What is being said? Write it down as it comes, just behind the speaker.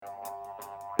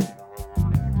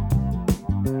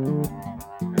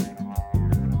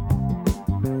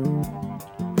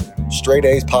Straight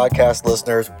A's podcast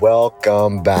listeners,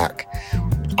 welcome back.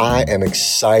 I am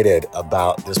excited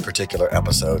about this particular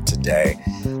episode today,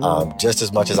 just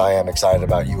as much as I am excited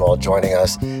about you all joining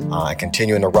us and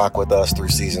continuing to rock with us through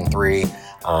season 3.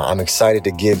 I'm excited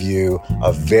to give you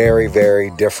a very,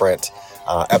 very different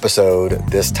episode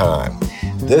this time.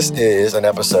 This is an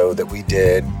episode that we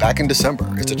did back in December.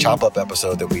 It's a chop-up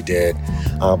episode that we did,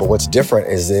 but what's different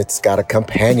is it's got a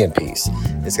companion piece.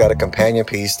 It's got a companion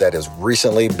piece that has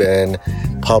recently been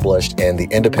published in the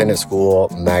Independent School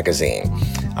magazine.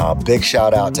 Big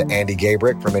shout out to Andy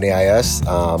Gabrick from NAIS,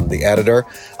 the editor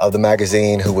of the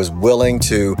magazine, who was willing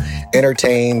to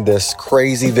entertain this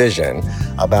crazy vision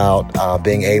about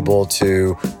being able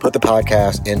to put the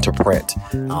podcast into print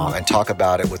and talk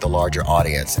about it with a larger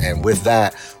audience. And with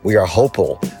that, we are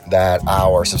hopeful that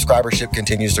our subscribership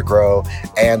continues to grow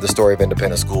and the story of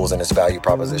independent schools and its value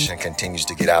proposition continues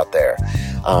to get out there.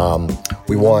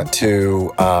 We want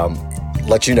to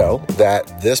let you know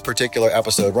that this particular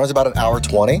episode runs about an hour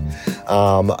 20.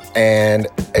 And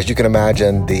as you can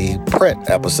imagine, the print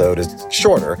episode is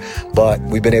shorter, but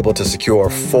we've been able to secure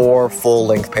 4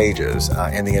 full-length pages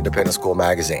in the Independent School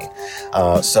magazine.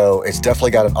 So it's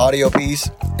definitely got an audio piece,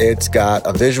 it's got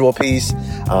a visual piece,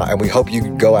 and we hope you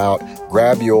can go out,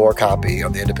 grab your copy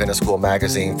of the Independent School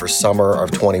magazine for summer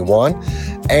of 21.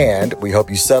 And we hope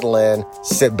you settle in,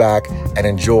 sit back, and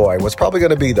enjoy what's probably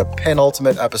going to be the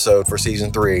penultimate episode for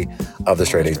season 3 of the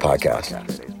Straight A's podcast.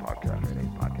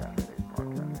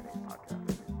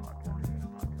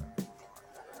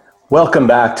 Welcome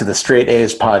back to the Straight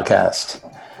A's podcast.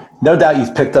 No doubt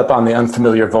you've picked up on the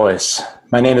unfamiliar voice.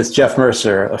 My name is Jeff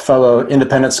Mercer, a fellow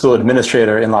independent school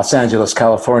administrator in Los Angeles,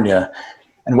 California.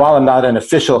 And while I'm not an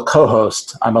official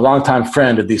co-host, I'm a longtime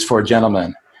friend of these 4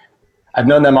 gentlemen. I've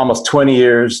known them almost 20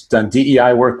 years, done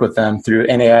DEI work with them through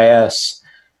NAIS,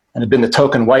 and have been the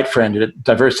token white friend at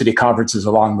diversity conferences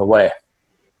along the way.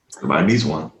 Mine needs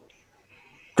one.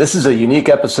 This is a unique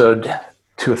episode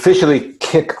to officially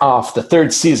kick off the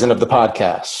 3rd season of the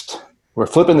podcast. We're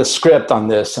flipping the script on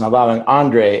this and allowing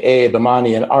Andre, Abe,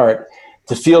 Amani, and Art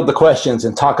to field the questions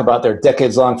and talk about their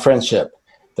decades-long friendship,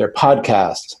 their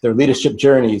podcast, their leadership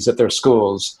journeys at their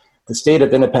schools, the state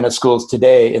of independent schools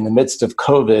today in the midst of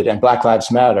COVID and Black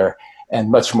Lives Matter, and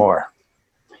much more.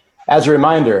 As a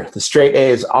reminder, the Straight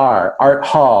A's are Art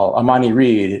Hall, Amani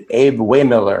Reed, Abe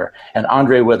Waymiller, and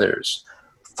Andre Withers,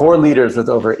 4 leaders with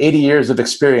over 80 years of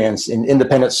experience in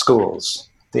independent schools.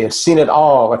 They have seen it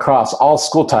all across all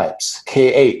school types,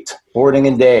 K-8, boarding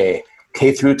and day,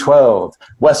 K through 12,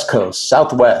 West Coast,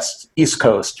 Southwest, East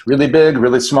Coast, really big,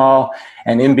 really small,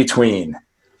 and in between.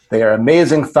 They are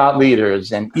amazing thought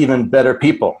leaders and even better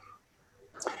people.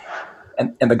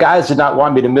 And the guys did not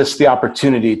want me to miss the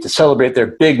opportunity to celebrate their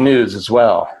big news as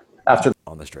well. After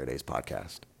on the Straight A's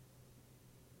podcast.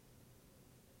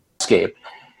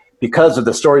 Because of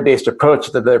the story-based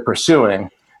approach that they're pursuing,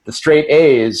 the Straight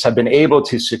A's have been able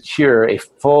to secure a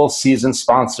full season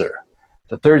sponsor.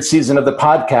 The 3rd season of the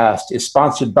podcast is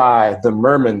sponsored by the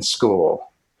Merman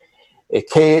School, a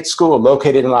K-8 school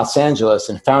located in Los Angeles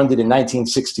and founded in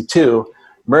 1962.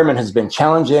 Merman has been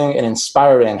challenging and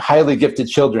inspiring highly gifted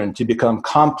children to become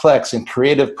complex and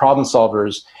creative problem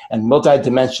solvers and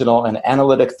multidimensional and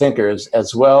analytic thinkers,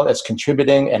 as well as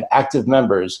contributing and active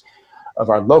members of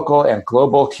our local and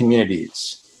global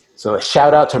communities. So a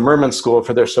shout out to Merman School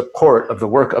for their support of the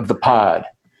work of the pod.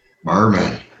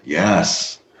 Merman,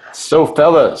 yes. So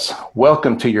fellas,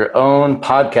 welcome to your own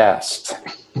podcast.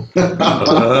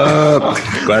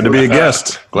 Glad to be a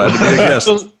guest. On A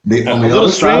little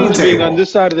strange being on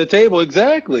this side of the table.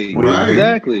 Exactly. Right.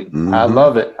 Exactly. Mm-hmm. I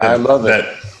love it.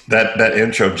 That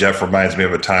intro, Jeff, reminds me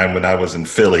of a time when I was in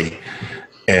Philly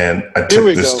and I took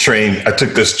this train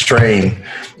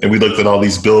and we looked at all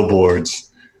these billboards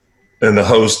and the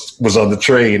host was on the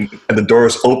train and the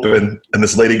doors open and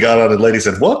this lady got on and the lady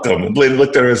said, "Welcome." And the lady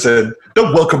looked at her and said,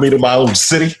 "Don't welcome me to my own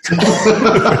city." I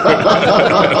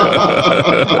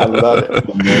love it.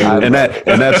 And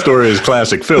that story is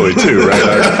classic Philly too, right?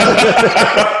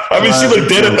 I mean, she looked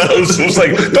dead at the host and was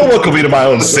like, "Don't welcome me to my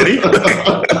own city."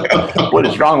 What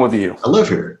is wrong with you? I live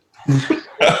here.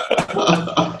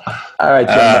 All right,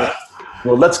 gentlemen.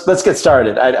 Well, let's get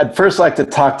started. I'd first like to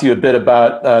talk to you a bit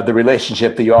about the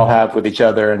relationship that you all have with each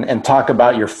other and talk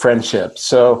about your friendship.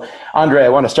 So, Andre, I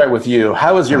want to start with you.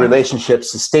 How has your relationship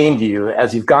sustained you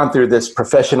as you've gone through this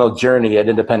professional journey at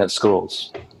independent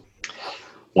schools?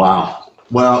 Wow.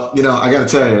 Well, I got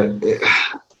to tell you,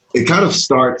 it kind of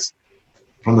starts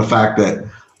from the fact that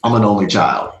I'm an only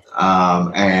child.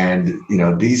 And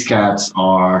these cats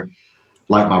are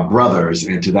like my brothers.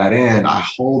 And to that end, I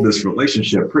hold this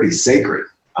relationship pretty sacred.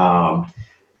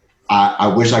 I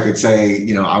I wish I could say,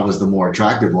 you know, I was the more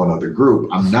attractive one of the group.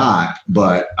 I'm not,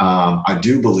 but I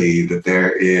do believe that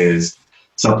there is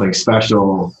something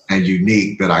special and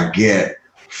unique that I get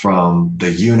from the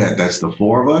unit that's the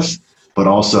four of us, but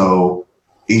also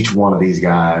each one of these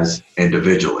guys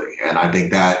individually. And I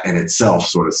think that in itself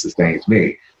sort of sustains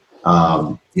me.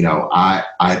 You know,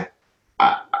 I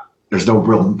there's no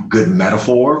real good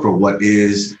metaphor for what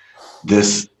is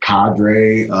this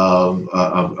cadre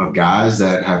of guys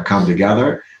that have come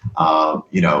together.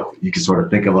 You know, you can sort of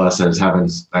think of us as having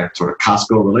that sort of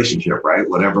Costco relationship, right?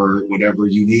 Whatever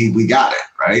you need, we got it,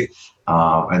 right?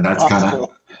 And that's kind of,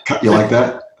 you like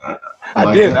that?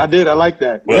 I did. I like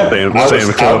that. Well, Yeah.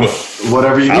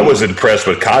 Whatever you need. I was impressed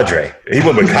with Cadre. He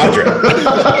went with Cadre.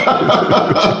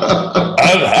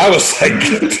 I was like,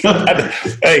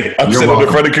 hey, I'm sitting in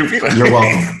front of the computer. You're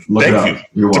welcome. Look Thank it up. you.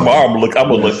 You're welcome. Tomorrow I'm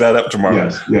gonna look that up tomorrow.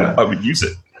 Yes, yeah. I would use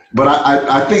it. But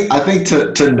I think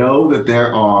to know that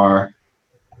there are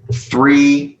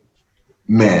three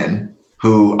men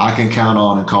who I can count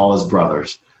on and call as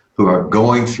brothers who are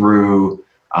going through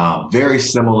very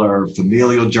similar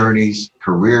familial journeys,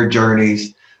 career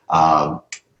journeys,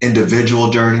 individual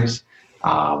journeys.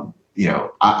 You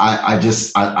know,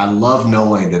 I love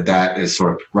knowing that is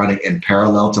sort of running in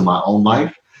parallel to my own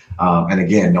life. And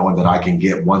again, knowing that I can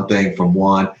get one thing from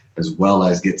one as well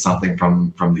as get something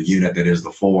from the unit that is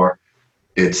the four,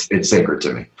 it's sacred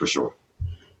to me for sure.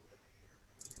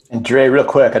 And Dre, real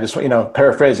quick, I just want, you know,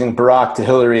 paraphrasing Barack to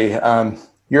Hillary,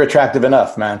 you're attractive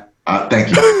enough, man. Thank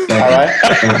you. All right.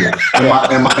 Thank you. In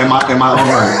my own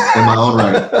right. In my own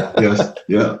right. Yes.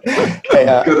 Yeah. Hey,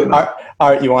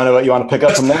 Art, you want to pick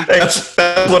up from there? That's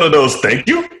one of those. Thank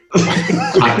you.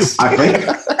 I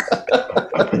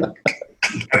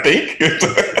think.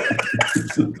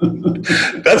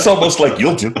 That's almost like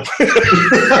you'll do.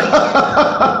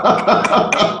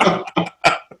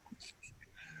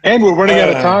 And we're running out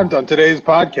of time on today's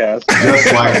podcast.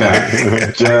 Just like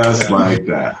that. Just like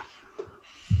that.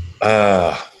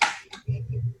 All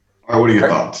right, what are your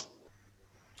thoughts?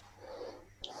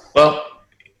 Well,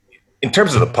 in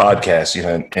terms of the podcast, you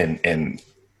know, and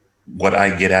what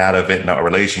I get out of it in our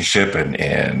relationship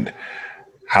and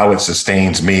how it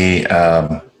sustains me,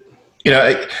 you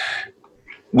know,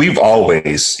 we've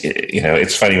always, you know,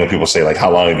 it's funny when people say, like,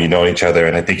 how long have you known each other?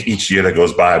 And I think each year that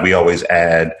goes by, we always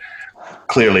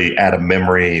clearly add a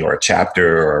memory or a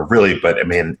chapter or really, but I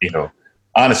mean, you know,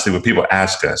 honestly, when people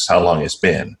ask us how long it's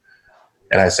been,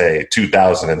 and I say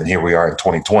 2000, and then here we are in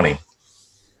 2020,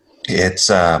 it's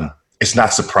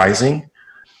not surprising,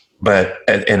 but,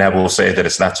 and I will say that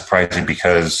it's not surprising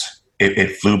because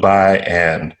it flew by,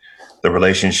 and the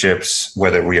relationships,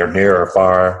 whether we are near or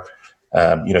far,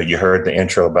 you know, you heard the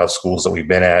intro about schools that we've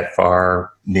been at,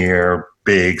 far, near,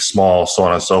 big, small, so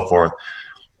on and so forth.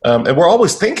 And we're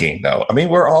always thinking, though. I mean,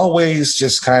 we're always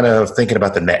just kind of thinking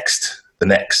about the next.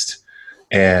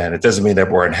 And it doesn't mean that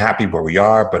we're unhappy where we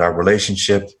are, but our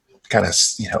relationship kind of,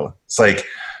 you know, it's like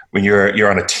when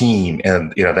you're on a team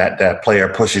and, you know, that player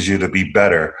pushes you to be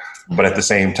better. But at the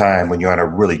same time, when you're on a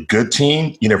really good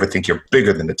team, you never think you're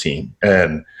bigger than the team.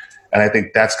 And I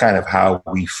think that's kind of how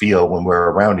we feel when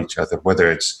we're around each other,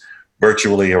 whether it's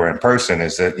virtually or in person,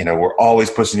 is that, you know, we're always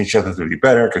pushing each other to be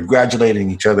better, congratulating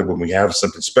each other when we have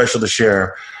something special to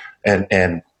share.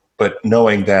 But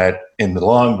knowing that in the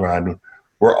long run,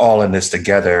 we're all in this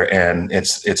together, and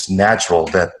it's natural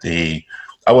that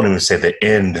I won't even say the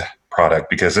end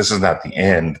product, because this is not the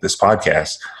end, this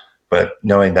podcast, but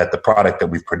knowing that the product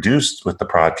that we've produced with the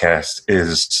podcast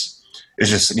is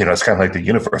just, you know, it's kind of like the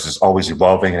universe is always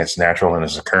evolving, and it's natural, and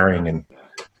it's occurring, and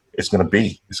it's going to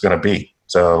be.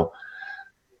 So,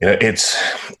 you know,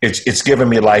 it's given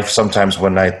me life sometimes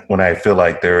when I feel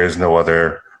like there is no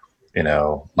other, you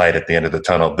know, light at the end of the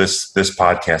tunnel. This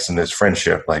podcast and this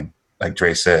friendship, like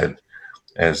Dre said,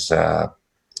 has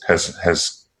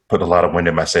put a lot of wind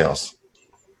in my sails.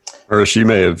 Urs, you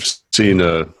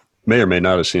may or may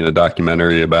not have seen a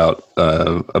documentary about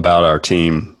our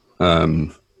team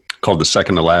called "The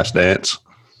Second to Last Dance."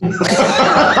 Came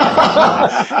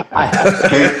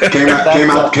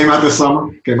out this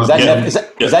summer. Is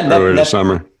that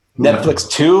summer? Netflix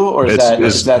 2, or is that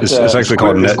it's actually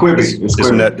called Quibi.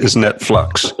 It's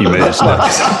Netflix. You made it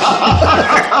Netflix.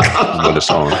 What a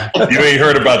song. You ain't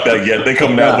heard about that yet. They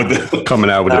coming out with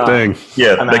the thing.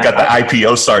 Yeah, they got the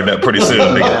IPO starting up pretty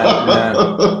soon.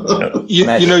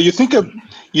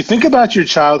 You think about your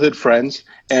childhood friends,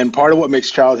 and part of what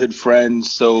makes childhood friends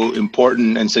so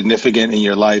important and significant in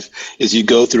your life is you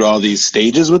go through all these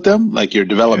stages with them, like your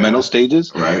developmental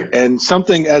stages. Right. And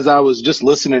something, as I was just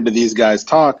listening to these guys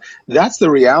talk, that's the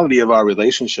reality of our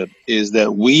relationship, is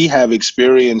that we have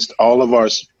experienced all of our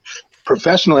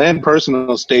professional and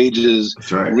personal stages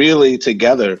really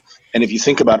together. And if you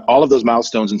think about all of those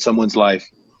milestones in someone's life,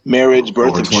 marriage,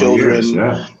 birth of children,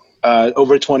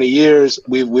 over 20 years,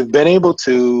 we've been able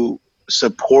to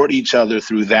support each other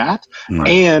through that,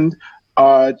 and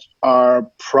our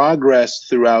progress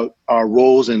throughout our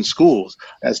roles in schools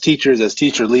as teachers, as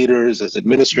teacher leaders, as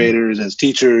administrators, as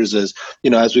teachers, as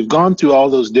we've gone through all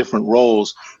those different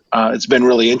roles, it's been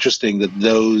really interesting that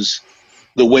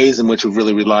the ways in which we've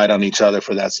really relied on each other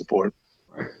for that support.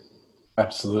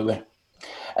 Absolutely.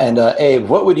 And Abe,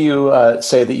 what would you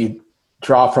say that you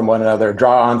draw on from one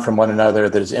another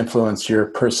that has influenced your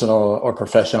personal or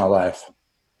professional life?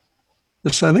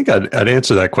 So I think I'd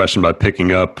answer that question by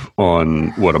picking up on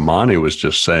what Amani was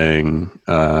just saying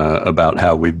about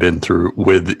how we've been through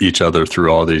with each other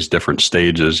through all these different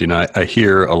stages. I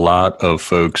hear a lot of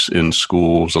folks in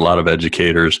schools, a lot of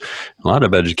educators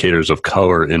of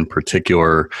color in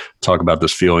particular, talk about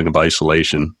this feeling of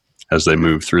isolation as they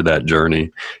move through that journey.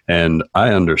 And I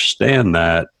understand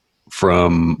that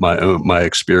from my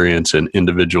experience in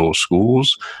individual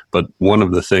schools. But one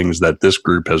of the things that this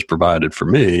group has provided for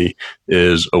me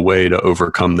is a way to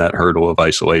overcome that hurdle of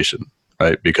isolation,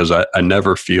 right? Because I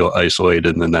never feel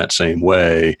isolated in that same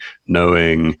way,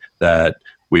 knowing that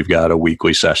we've got a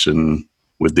weekly session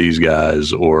with these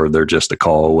guys, or they're just a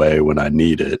call away when I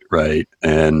need it, right?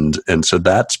 And so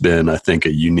that's been, I think,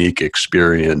 a unique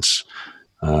experience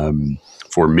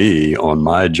for me on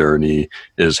my journey,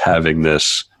 is having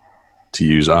this, to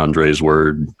use Andre's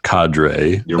word,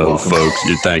 cadre of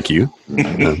folks. Thank you.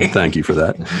 Thank you for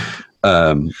that.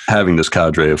 Having this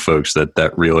cadre of folks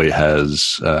that really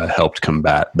has helped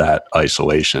combat that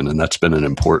isolation. And that's been an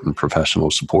important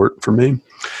professional support for me.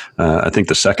 I think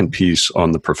the second piece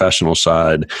on the professional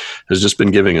side has just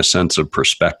been giving a sense of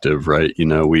perspective, right?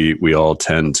 We all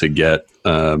tend to get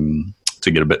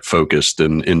a bit focused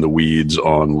in the weeds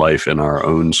on life in our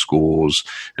own schools.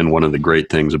 And one of the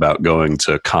great things about going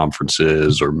to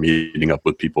conferences or meeting up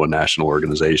with people in national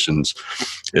organizations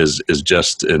is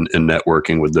just in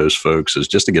networking with those folks, is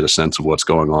just to get a sense of what's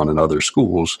going on in other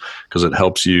schools, because it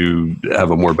helps you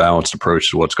have a more balanced approach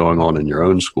to what's going on in your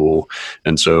own school.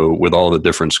 And so with all the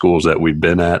different schools that we've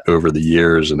been at over the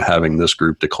years and having this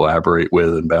group to collaborate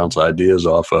with and bounce ideas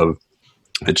off of,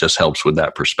 it just helps with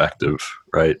that perspective,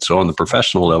 right? So on the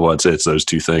professional level, I'd say it's those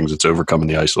two things. It's overcoming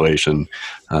the isolation,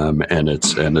 and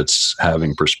it's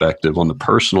having perspective. On the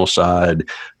personal side,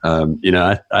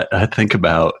 I think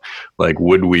about, like,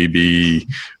 would we be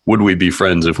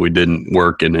friends if we didn't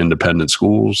work in independent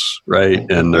schools, right?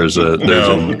 And I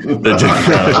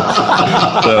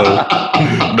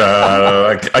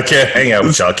can't hang out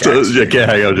with y'all cats. You can't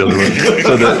hang out with y'all.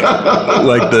 So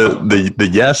the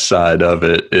yes side of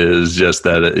it is just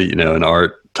that, and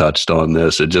Art touched on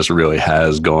this, it just really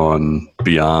has gone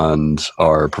beyond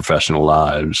our professional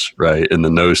lives, right? And the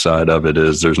no side of it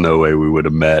is there's no way we would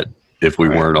have met if we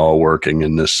weren't all working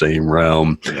in this same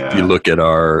realm. Yeah. If you look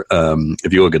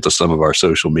at some of our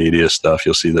social media stuff,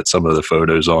 you'll see that some of the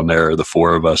photos on there are the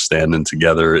four of us standing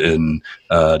together in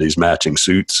these matching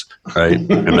suits, right?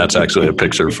 And that's actually a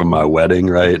picture from my wedding,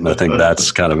 right? And I think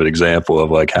that's kind of an example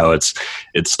of like how it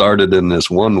started in this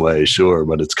one way, sure,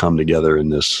 but it's come together in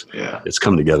this. Yeah. It's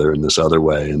come together in this other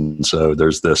way, and so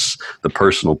there's the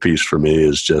personal piece for me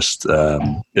is just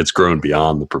it's grown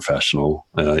beyond the professional,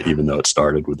 even though it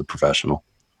started with the professional.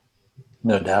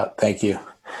 No doubt. Thank you.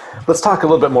 Let's talk a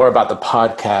little bit more about the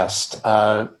podcast.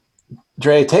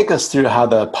 Dre, take us through how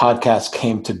the podcast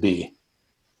came to be.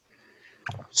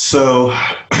 So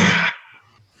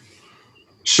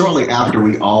shortly after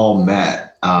we all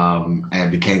met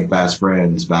and became fast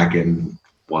friends back in,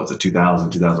 2000,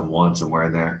 2001, somewhere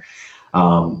in there,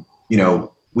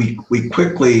 we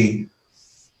quickly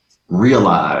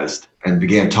realized and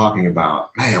began talking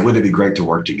about, man, wouldn't it be great to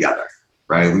work together?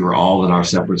 Right? We were all in our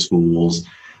separate schools,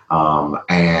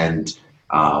 and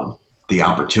the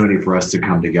opportunity for us to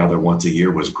come together once a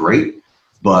year was great,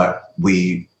 but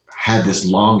we had this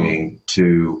longing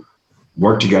to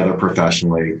work together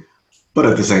professionally, but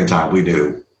at the same time, we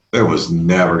knew there was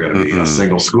never going to be a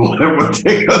single school that would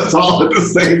take us all at the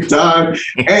same time,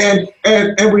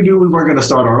 and we knew we weren't going to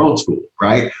start our own school,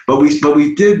 right? But we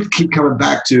did keep coming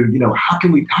back to, how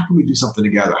can we do something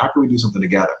together? How can we do something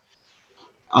together?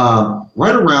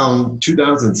 Right around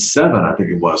 2007, I think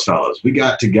it was, fellas, we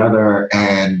got together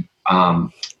and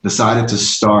decided to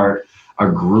start a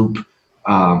group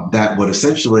that would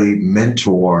essentially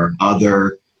mentor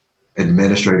other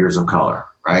administrators of color,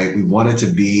 right? We wanted to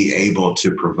be able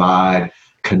to provide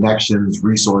connections,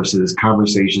 resources,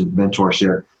 conversations,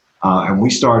 mentorship, and we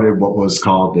started what was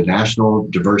called the National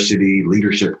Diversity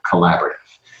Leadership Collaborative.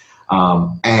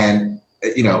 And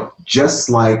just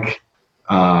like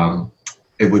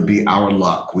it would be our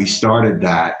luck, we started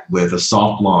that with a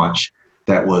soft launch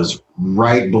that was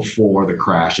right before the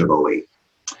crash of 2008.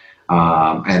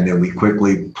 And then we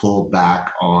quickly pulled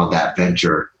back on that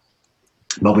venture,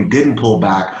 but we didn't pull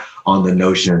back on the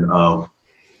notion of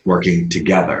working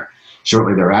together.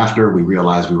 Shortly thereafter, we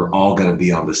realized we were all going to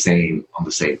be on the same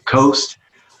coast.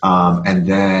 And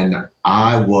then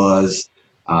I was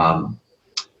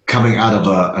coming out of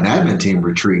an admin team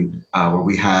retreat where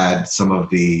we had some of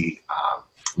the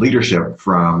leadership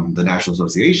from the National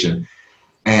Association.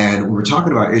 And we were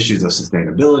talking about issues of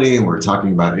sustainability, and we were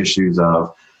talking about issues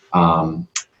of,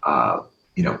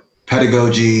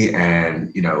 pedagogy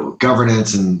and,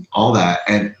 governance and all that.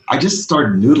 And I just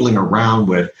started noodling around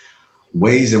with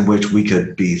ways in which we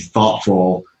could be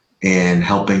thoughtful in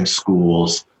helping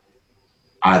schools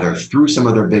either through some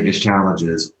of their biggest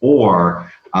challenges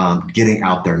or getting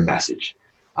out their message.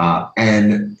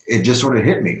 And it just sort of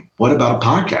hit me. What about a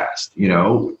podcast?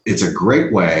 It's a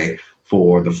great way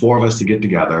for the four of us to get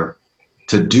together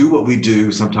to do what we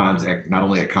do sometimes not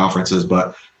only at conferences,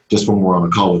 but just when we're on a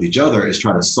call with each other, is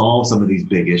try to solve some of these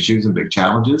big issues and big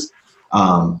challenges.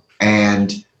 And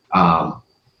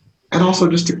also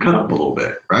just to cut up a little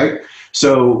bit, right?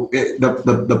 So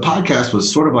the podcast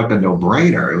was sort of like a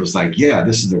no-brainer. It was like, yeah,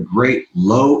 this is a great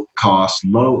low cost,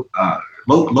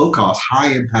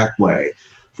 high impact way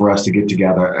for us to get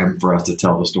together and for us to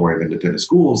tell the story of independent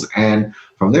schools. And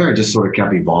from there, it just sort of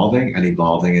kept evolving and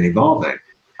evolving and evolving,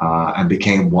 and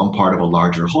became one part of a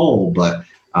larger whole. But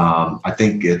I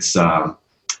think it's the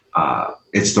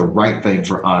right thing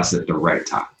for us at the right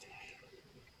time.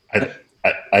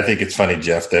 I think it's funny,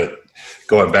 Jeff, that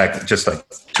going back just like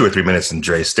 2 or 3 minutes in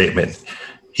Dre's statement,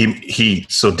 he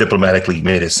so diplomatically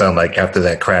made it sound like after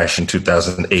that crash in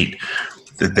 2008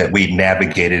 that we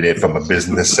navigated it from a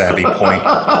business savvy point,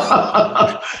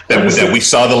 that we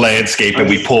saw the landscape and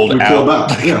we pulled out.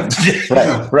 Yeah.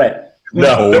 Right.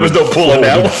 No, there was no pulling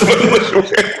out.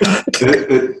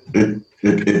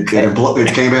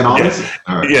 It came in honest.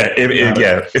 Right. Yeah.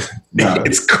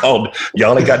 It's called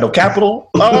y'all ain't got no capital.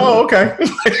 Oh, okay.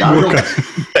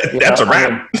 That's a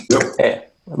wrap. Hey,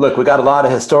 look, we got a lot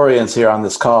of historians here on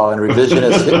this call, and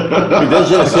revisionist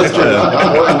history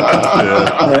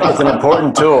is an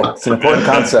important tool. It's an important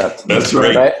concept. That's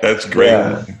great. Right? That's great.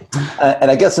 Yeah.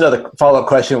 And I guess another follow-up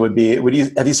question would be: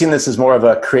 have you seen this as more of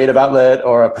a creative outlet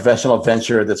or a professional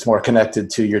venture that's more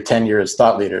connected to your tenure as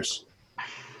thought leaders?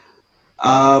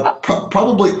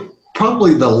 Probably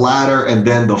the latter, and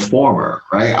then the former.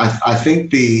 Right. I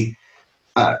think the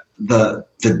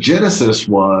genesis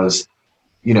was,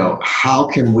 how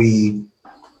can we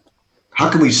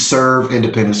serve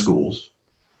independent schools?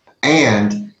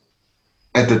 And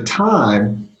at the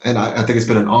time, and I think it's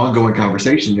been an ongoing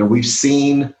conversation, we've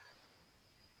seen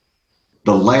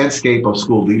the landscape of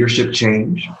school leadership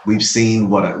change. We've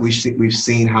seen we've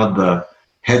seen how the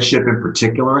headship in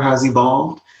particular has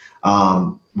evolved.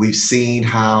 We've seen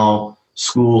how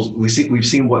we've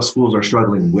seen what schools are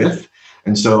struggling with.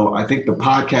 And so I think the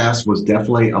podcast was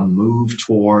definitely a move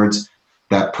towards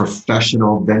that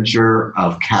professional venture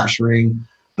of capturing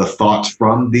the thoughts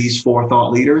from these four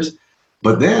thought leaders.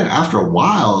 But then after a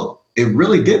while, it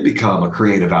really did become a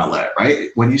creative outlet,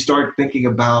 right? When you start thinking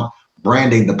about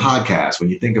branding the podcast, when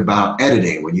you think about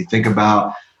editing, when you think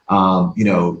about,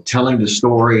 telling the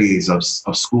stories of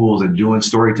schools and doing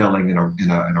storytelling in a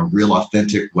real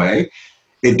authentic way,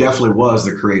 it definitely was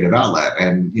the creative outlet.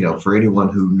 And, for anyone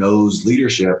who knows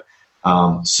leadership,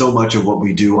 so much of what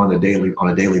we do on a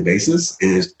daily basis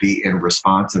is be in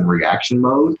response and reaction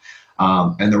mode.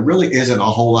 And there really isn't a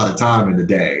whole lot of time in the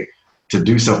day to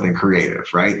do something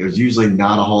creative, right? There's usually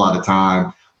not a whole lot of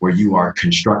time where you are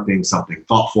constructing something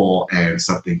thoughtful and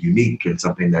something unique and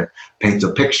something that paints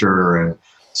a picture. And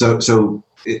so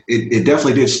it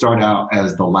definitely did start out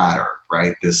as the latter,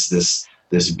 right? This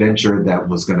venture that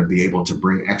was going to be able to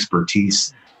bring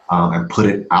expertise and put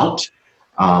it out.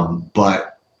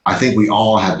 But I think we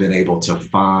all have been able to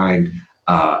find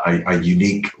a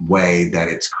unique way that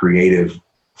it's creative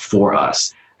for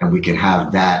us, and we can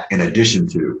have that in addition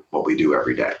to what we do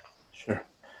every day. Sure.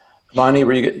 Lonnie,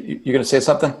 were you going to say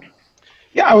something?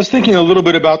 Yeah, I was thinking a little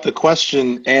bit about the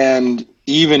question, and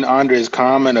even Andre's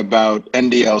comment about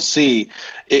NDLC.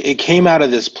 It came out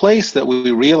of this place that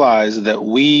we realized that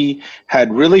we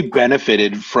had really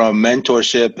benefited from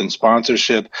mentorship and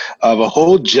sponsorship of a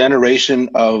whole generation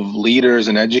of leaders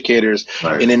and educators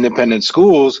in independent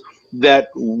schools that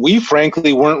we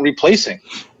frankly weren't replacing.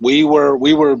 We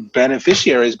were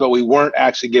beneficiaries, but we weren't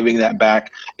actually giving that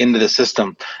back into the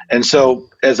system. And so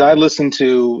as I listen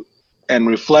to and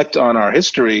reflect on our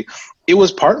history, it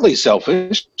was partly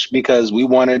selfish because we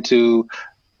wanted to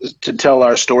tell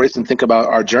our stories and think about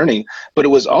our journey, but it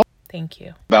was also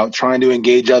about trying to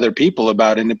engage other people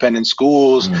about independent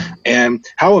schools and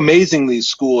how amazing these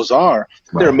schools are.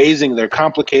 Right. They're amazing. They're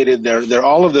complicated. They're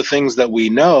all of the things that we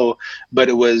know, but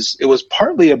it was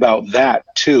partly about that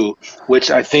too,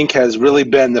 which I think has really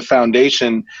been the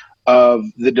foundation of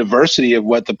the diversity of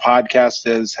what the podcast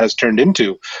has turned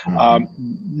into.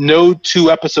 No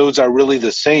two episodes are really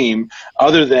the same,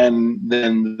 other than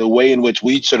the way in which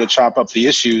we sort of chop up the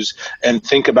issues and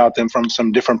think about them from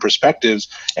some different perspectives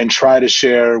and try to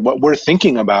share what we're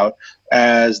thinking about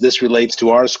as this relates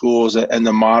to our schools and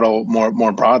the model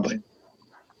more broadly.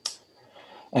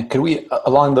 And could we,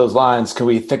 along those lines, can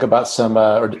we think about some,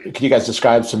 or can you guys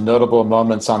describe some notable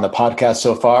moments on the podcast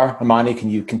so far? Amani, can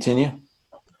you continue?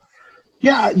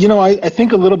 Yeah, I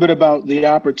think a little bit about the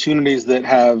opportunities that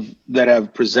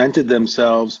have presented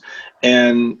themselves,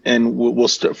 and we'll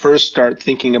first start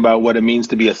thinking about what it means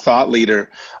to be a thought leader.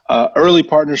 Early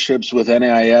partnerships with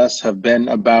NAIS have been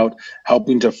about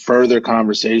helping to further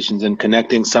conversations and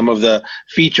connecting some of the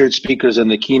featured speakers and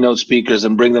the keynote speakers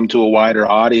and bring them to a wider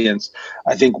audience.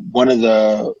 I think one of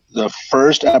the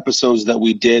first episodes that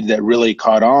we did that really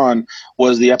caught on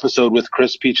was the episode with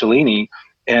Chris Picciolini.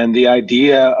 And the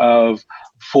idea of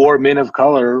 4 men of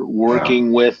color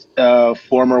working with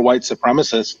former white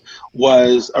supremacists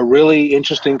was a really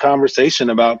interesting conversation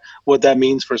about what that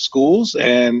means for schools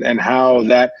and how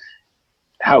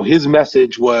his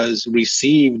message was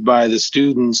received by the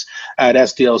students at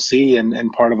SDLC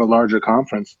and part of a larger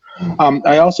conference.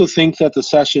 I also think that the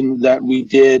session that we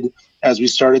did as we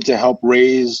started to help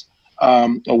raise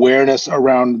awareness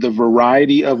around the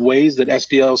variety of ways that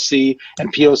SDLC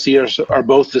and POC are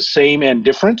both the same and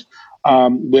different,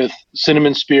 with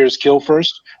Cinnamon Spears Kill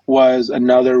First was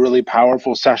another really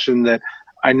powerful session that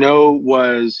I know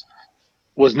was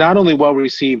not only well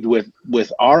received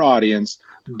with our audience,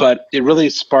 but it really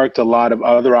sparked a lot of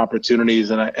other opportunities.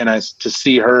 And I to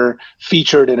see her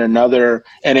featured in another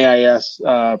NAIS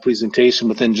presentation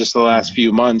within just the last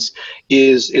few months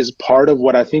is part of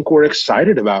what I think we're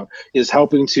excited about, is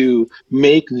helping to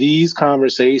make these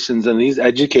conversations and these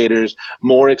educators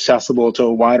more accessible to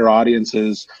wider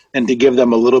audiences and to give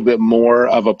them a little bit more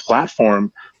of a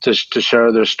platform to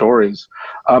share their stories.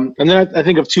 And then I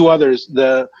think of two others.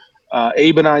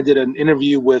 Abe and I did an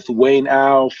interview with Wayne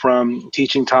Au from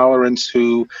Teaching Tolerance,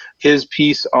 his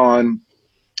piece on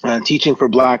teaching for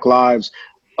Black lives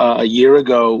a year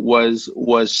ago was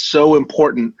so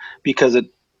important because it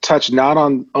touched not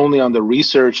only on the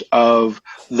research of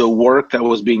the work that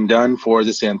was being done for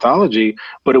this anthology,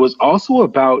 but it was also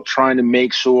about trying to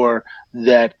make sure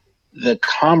that the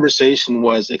conversation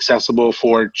was accessible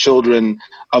for children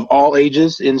of all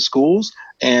ages in schools.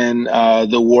 And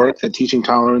the work that Teaching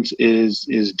Tolerance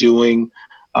is doing,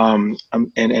 and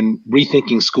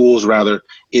Rethinking Schools rather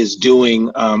is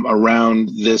doing around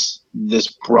this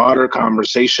broader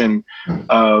conversation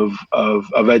of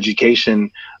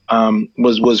education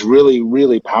was really,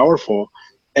 really powerful.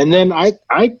 And then I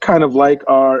kind of like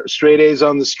our Straight A's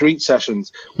on the Street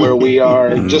sessions, where we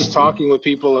are just talking with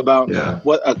people about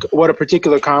what a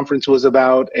particular conference was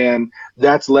about, and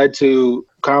that's led to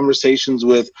conversations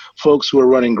with folks who are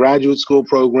running graduate school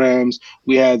programs.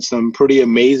 We had some pretty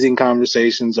amazing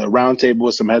conversations, a roundtable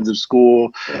with some heads of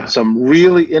school, some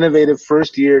really innovative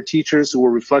first-year teachers who were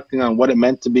reflecting on what it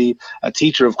meant to be a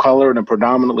teacher of color in a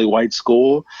predominantly white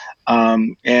school,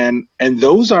 and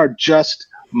those are just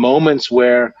moments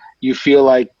where you feel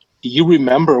like you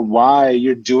remember why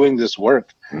you're doing this work.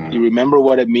 You remember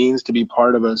what it means to be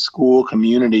part of a school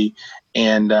community,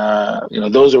 and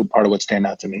those are part of what stand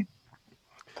out to me.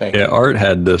 Yeah, Art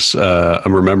had this.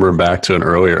 I'm remembering back to an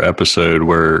earlier episode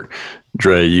where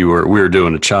Dre, we were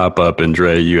doing a chop up, and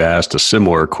Dre, you asked a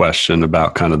similar question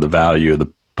about kind of the value of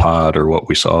the pod, or what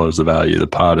we saw as the value of the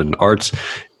pod, and Art's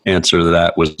answer to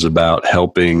that was about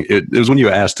helping. It was when you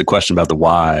asked the question about the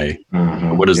why.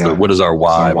 What is our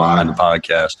why behind the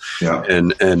podcast? Yeah.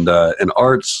 And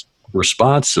Art's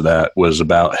response to that was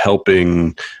about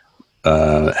helping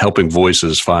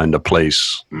voices find a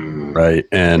place, right?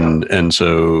 And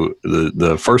so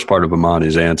the first part of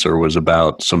Amani's answer was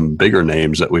about some bigger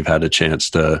names that we've had a chance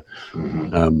to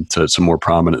some more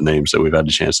prominent names that we've had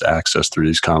a chance to access through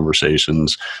these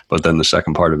conversations. But then the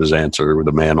second part of his answer, with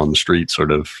the man on the street,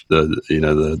 sort of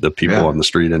the people on the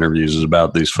street interviews, is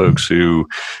about these folks who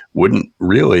wouldn't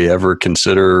really ever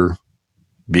consider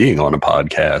being on a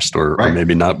podcast or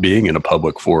maybe not being in a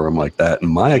public forum like that. And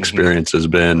my experience has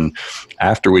been,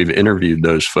 after we've interviewed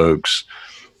those folks,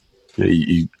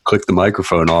 You click the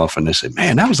microphone off and they say,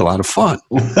 man, that was a lot of fun.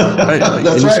 Right?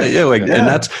 That's right. Say,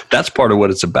 and that's part of what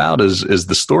it's about is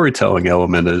the storytelling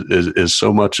element is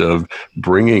so much of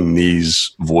bringing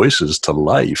these voices to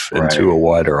life and to a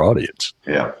wider audience.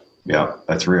 Yeah.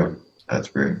 That's real. That's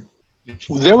great.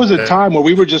 There was a time where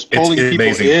we were just pulling people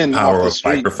in power off the of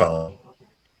street. microphone.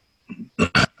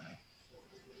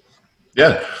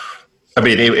 Yeah, I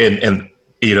mean, and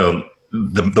you know,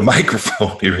 the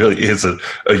microphone, it really is a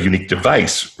unique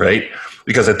device, right?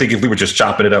 Because I think if we were just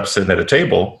chopping it up, sitting at a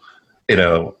table, you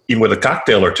know, even with a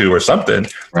cocktail or two or something,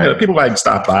 you know, people might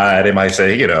stop by. They might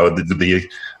say, you know, the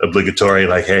obligatory,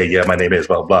 like, hey, yeah, my name is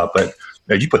blah, blah. But you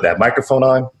know, you put that microphone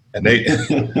on and they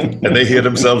and they hear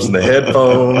themselves in the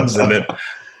headphones, and then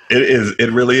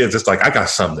it really is just like, I got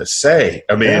something to say.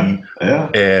 I mean,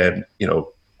 and, you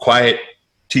know, quiet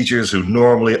teachers who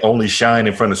normally only shine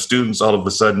in front of students all of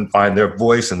a sudden find their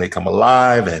voice and they come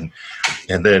alive, and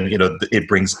then, you know, it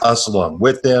brings us along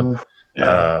with them.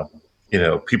 You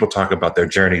know, people talk about their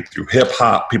journey through hip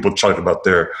hop. People talk about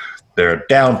their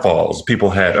downfalls. People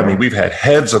had, I mean, we've had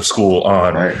heads of school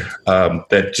on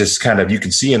that just kind of, you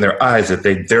can see in their eyes that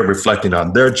they're reflecting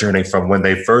on their journey from when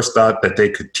they first thought that they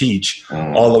could teach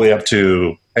all the way up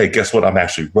to, hey, guess what? I'm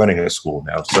actually running a school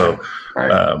now. So,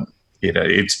 you know,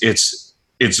 it's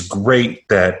great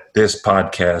that this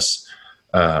podcast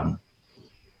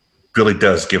really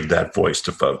does give that voice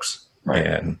to folks.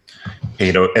 And,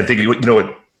 you know, I think, you know,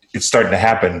 what it's starting to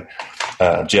happen,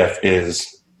 Jeff, is,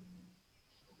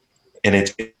 and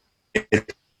it's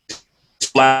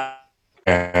flat,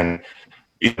 and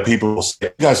you know, people will say,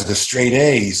 you guys are the straight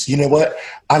A's. You know what?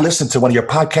 I listened to one of your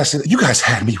podcasts. You guys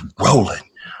had me rolling.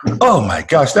 Oh my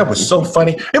gosh, that was so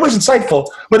funny. It was insightful,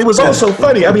 but it was also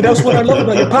funny. I mean, that's what I love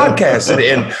about your podcast.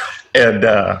 And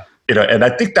you know, and I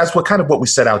think that's what we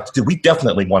set out to do. We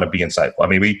definitely want to be insightful. I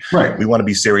mean, we want to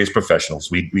be serious professionals.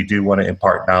 We do want to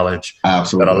impart knowledge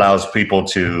that allows people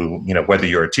to, you know, whether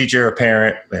you're a teacher, a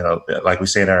parent, you know, like we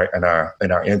say in our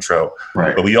intro,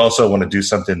 but we also want to do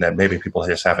something that maybe people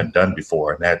just haven't done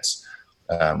before, and that's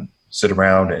sit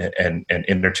around and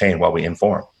entertain while we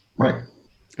inform. Right.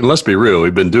 And let's be real,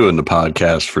 we've been doing the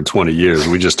podcast for 20 years.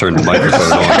 We just turned the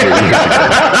microphone on 3 years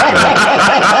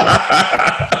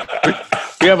ago.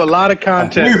 We have a lot of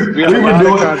content. We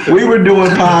were doing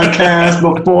podcasts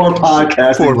before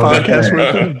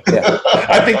podcasting.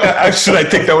 I think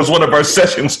that was one of our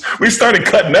sessions. We started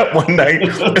cutting up one night,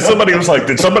 and somebody was like,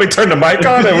 "Did somebody turn the mic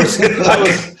on?" It was.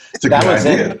 That was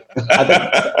it.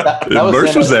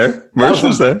 Mersh was there. Mersh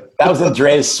was there. That was in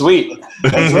Dre's suite.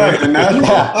 That's right.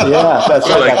 That's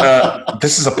right. Like,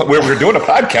 this is we're doing a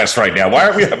podcast right now. Why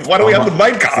do we have the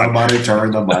mic on? Somebody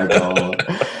turned the mic on.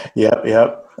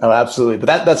 Yep. Oh, absolutely.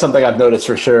 But that's something I've noticed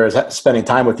for sure is spending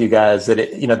time with you guys,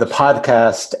 that you know, the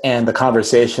podcast and the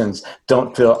conversations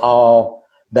don't feel all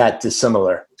that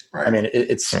dissimilar. Right. I mean,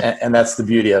 and that's the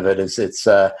beauty of it, is it's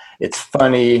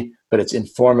funny, but it's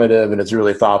informative and it's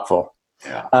really thoughtful.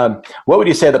 Yeah. What would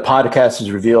you say the podcast has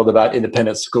revealed about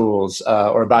independent schools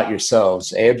or about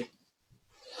yourselves, Abe?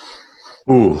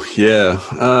 Ooh, yeah.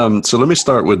 So let me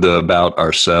start with the about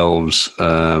ourselves.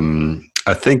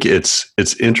 I think it's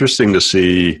interesting to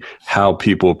see how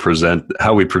we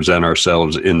present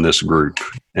ourselves in this group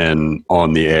and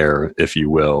on the air, if you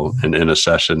will, and in a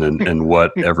session, and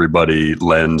what everybody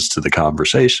lends to the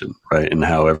conversation, right? And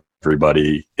how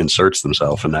everybody inserts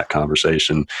themselves in that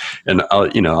conversation. And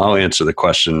I'll answer the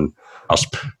question.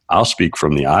 I'll speak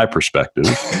from the I perspective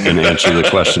and answer the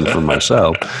question for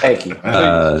myself. Thank you.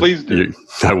 Please do.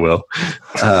 I will.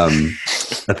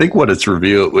 I think what it's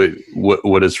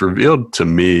revealed to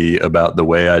me about the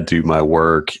way I do my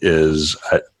work is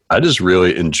I just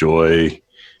really enjoy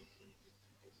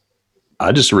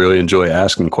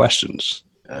asking questions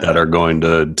that are going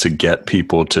to get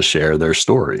people to share their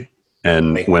story.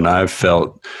 And when I've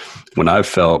felt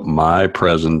my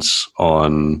presence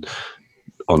on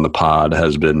the pod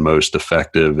has been most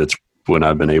effective, it's when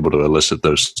I've been able to elicit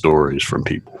those stories from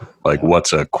people. Like,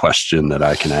 what's a question that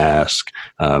I can ask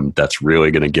that's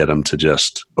really going to get them to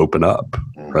just open up,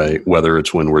 right? Whether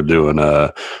it's when we're doing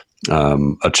a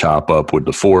chop up with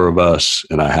the four of us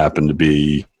and I happen to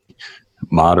be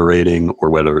moderating,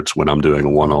 or whether it's when I'm doing a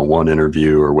one-on-one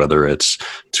interview, or whether it's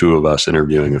two of us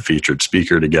interviewing a featured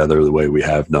speaker together, the way we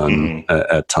have done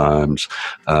at times.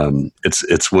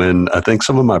 It's when I think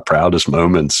some of my proudest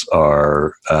moments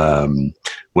are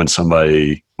when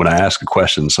I ask a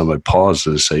question, somebody pauses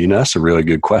and say, that's a really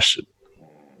good question.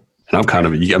 And I'm kind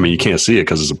of, you can't see it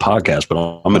because it's a podcast, but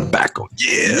I'm in the back going,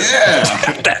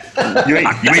 yeah. You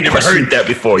ain't never heard that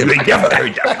before. You ain't never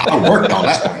heard that.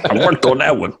 I worked on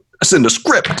that one. That's in the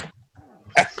script.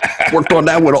 Worked on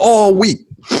that one all week.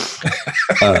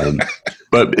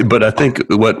 But I think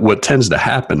what tends to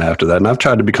happen after that, and I've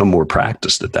tried to become more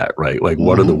practiced at that, right? Like,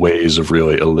 what are the ways of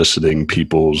really eliciting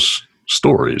people's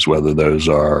stories, whether those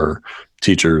are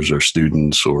teachers or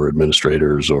students or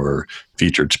administrators or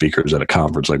featured speakers at a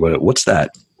conference? Like, what's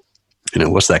that?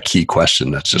 What's that key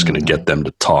question that's just going to get them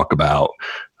to talk about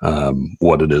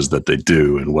what it is that they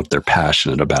do and what they're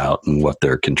passionate about and what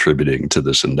they're contributing to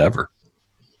this endeavor?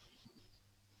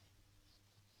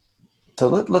 So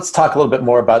let's talk a little bit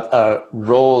more about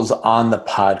roles on the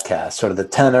podcast, sort of the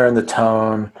tenor and the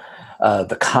tone,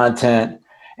 the content,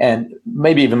 and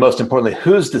maybe even most importantly,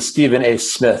 who's the Stephen A.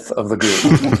 Smith of the group?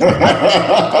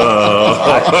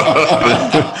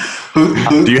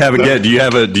 Do you have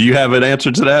an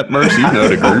answer to that, Mercy? You know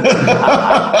the group.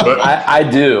 I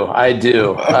do. I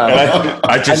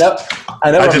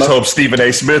just hope Stephen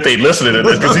A. Smith ain't listening to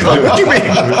this because he's like, what do you mean?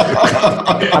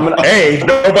 Hey,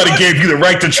 nobody gave you the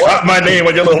right to drop my name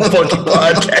on your little fucking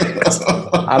podcast.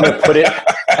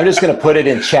 I'm just going to put it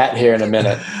in chat here in a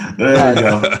minute. There you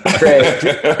go.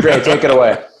 Great, take it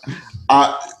away.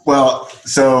 Well,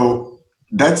 so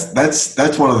that's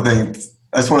one of the things.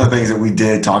 That's one of the things that we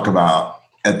did talk about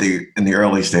in the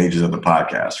early stages of the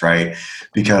podcast, right?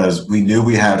 Because we knew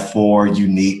we had 4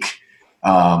 unique,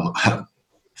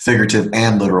 figurative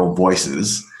and literal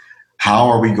voices. How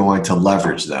are we going to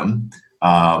leverage them?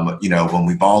 When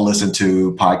we've all listened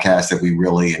to podcasts that we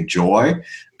really enjoy,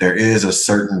 there is a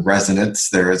certain resonance.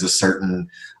 There is a certain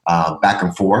back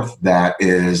and forth that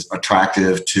is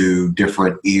attractive to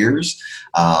different ears.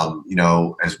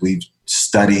 As we've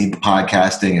studied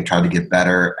podcasting and tried to get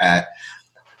better at,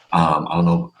 I don't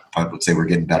know if I would say we're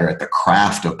getting better at the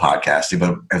craft of podcasting,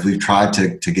 but as we've tried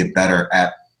to get better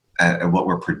at what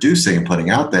we're producing and putting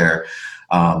out there,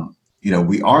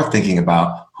 we are thinking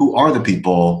about who are the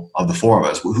people of the 4 of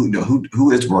us,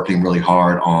 who is working really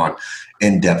hard on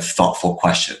in-depth, thoughtful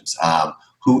questions.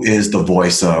 Who is the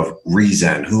voice of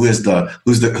reason? Who's the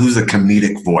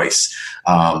comedic voice?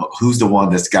 Who's the one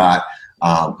that's going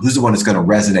to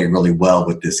resonate really well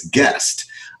with this guest?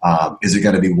 Is it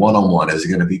going to be one-on-one? Is it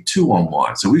going to be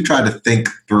two-on-one? So we've tried to think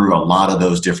through a lot of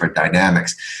those different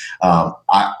dynamics.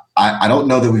 I don't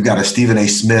know that we've got a Stephen A.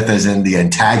 Smith as in the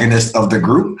antagonist of the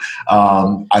group.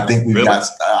 I think we've got.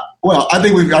 I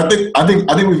think we've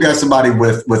got somebody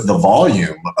with the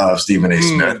volume of Stephen A.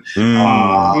 Smith.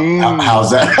 How's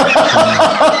that?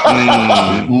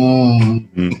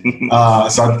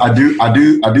 So I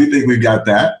do think we've got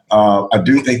that. I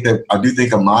do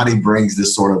think Amani brings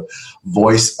this sort of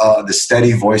voice, the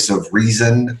steady voice of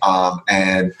reason,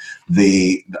 and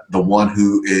the one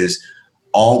who is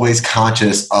always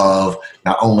conscious of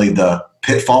not only the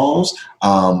pitfalls,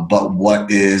 but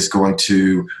what is going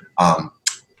to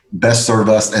best serve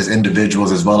us as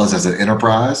individuals as well as an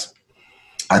enterprise.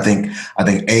 I think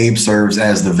Abe serves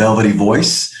as the velvety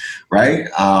voice, right?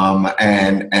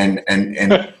 And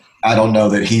I don't know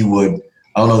that he would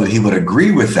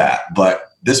agree with that,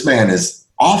 but this man is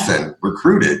often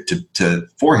recruited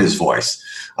for his voice,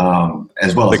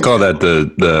 as well. They call that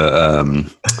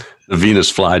the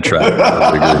Venus flytrap.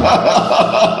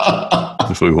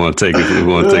 If we want to take it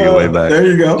way back. There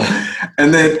you go.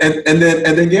 And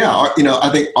then yeah, I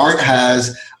think Art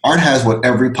has what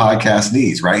every podcast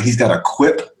needs, right? He's got a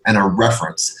quip and a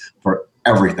reference for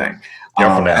everything.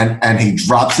 And he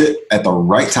drops it at the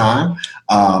right time,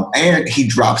 and he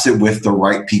drops it with the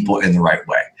right people in the right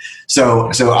way.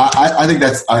 So I think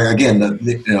that's, again,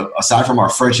 aside from our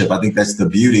friendship, I think that's the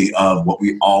beauty of what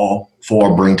we all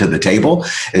 4 bring to the table,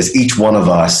 is each one of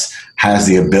us has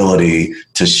the ability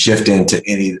to shift into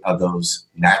any of those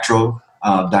natural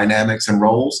dynamics and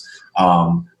roles,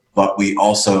 but we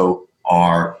also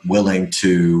are willing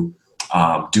to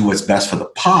do what's best for the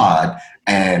pod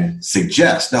and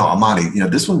suggest, no, Amani,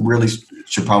 this one really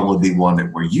should probably be one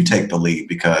where you take the lead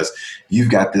because you've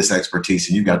got this expertise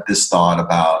and you've got this thought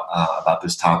about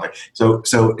this topic. So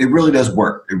it really does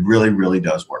work. It really, really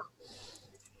does work.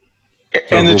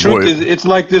 And the truth is, it's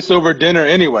like this over dinner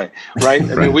anyway, right?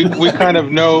 I mean, we kind of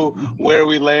know where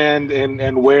we land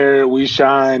and where we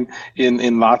shine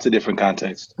in lots of different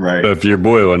contexts. Right. But if you're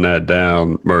boiling that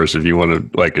down, Merce, if you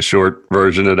want to like a short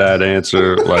version of that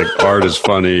answer, like Art is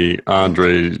funny,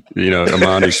 Andre,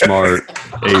 Amani's smart,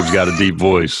 Abe's got a deep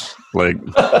voice. Like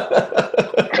for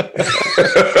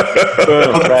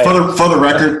the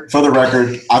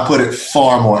record, I put it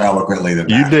far more eloquently than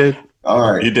that. You did.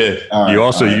 All right. You did. Right. You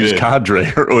also used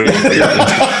cadre earlier.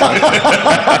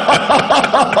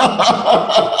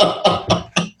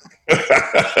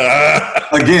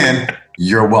 Again,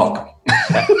 you're welcome.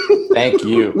 Thank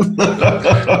you.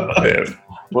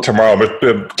 tomorrow,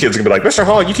 the kids are gonna be like, Mr.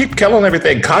 Hall, you keep killing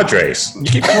everything. Cadres. You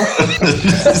keep killing.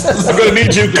 I'm gonna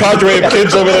need you, cadre of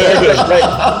kids over there.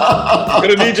 I'm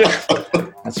gonna need you.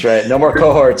 That's right. No more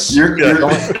cohorts.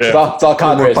 It's all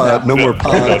cadres now. No more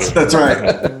pods. That's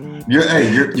right.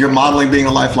 You're modeling being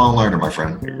a lifelong learner, my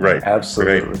friend. Right.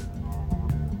 Absolutely.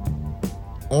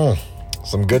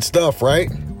 Some good stuff, right?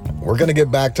 We're going to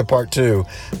get back to part 2,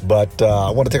 but I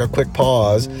want to take a quick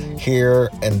pause here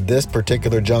in this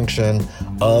particular junction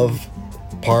of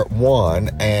part 1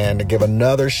 and give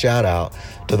another shout out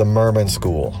to the Merman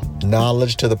School.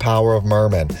 Knowledge to the Power of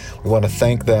Merman. We want to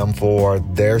thank them for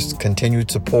their continued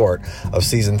support of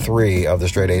season 3 of the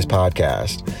Straight A's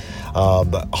podcast.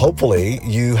 Hopefully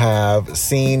you have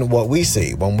seen what we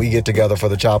see when we get together for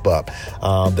the chop up,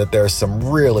 that there's some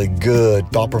really good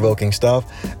thought-provoking stuff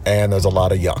and there's a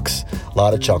lot of yucks, a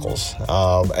lot of chuckles.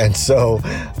 And so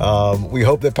we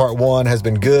hope that part 1 has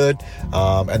been good,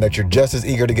 and that you're just as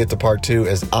eager to get to part 2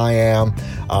 as I am.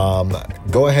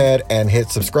 Go ahead and hit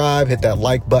subscribe, hit that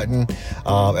like button,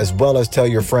 as well as tell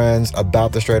your friends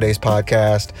about the Straight A's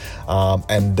podcast,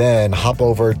 and then hop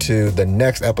over to the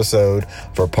next episode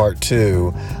for part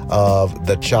 2 of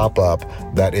the Chop Up.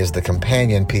 That is the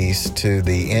companion piece to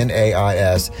the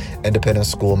NAIS Independent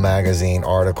School Magazine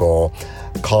article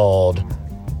called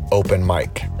Open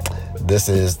Mic. This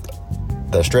is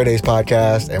the Straight A's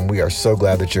podcast, and we are so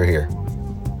glad that you're here.